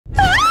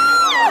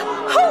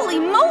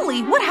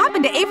moly! What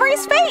happened to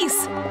Avery's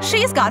face?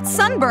 She's got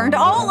sunburned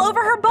all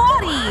over her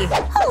body!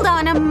 Hold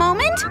on a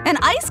moment! An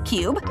ice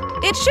cube?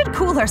 It should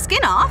cool her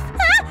skin off.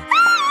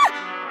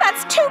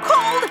 That's too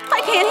cold!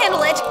 I can't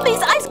handle it!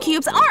 These ice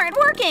cubes aren't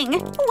working!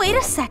 Wait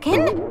a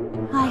second.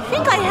 I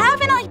think I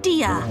have an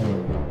idea.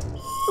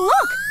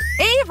 Look!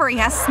 Avery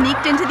has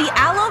sneaked into the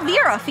aloe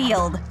vera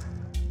field.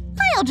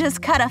 I'll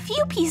just cut a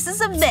few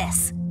pieces of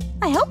this.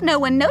 I hope no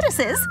one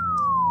notices.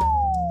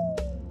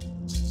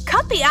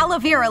 Cut the aloe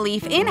vera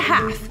leaf in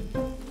half.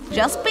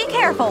 Just be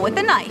careful with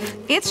the knife.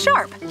 It's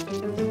sharp.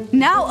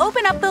 Now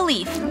open up the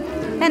leaf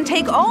and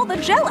take all the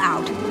gel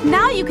out.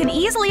 Now you can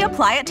easily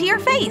apply it to your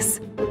face.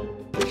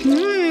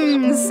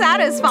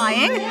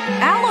 Satisfying!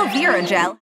 Aloe vera gel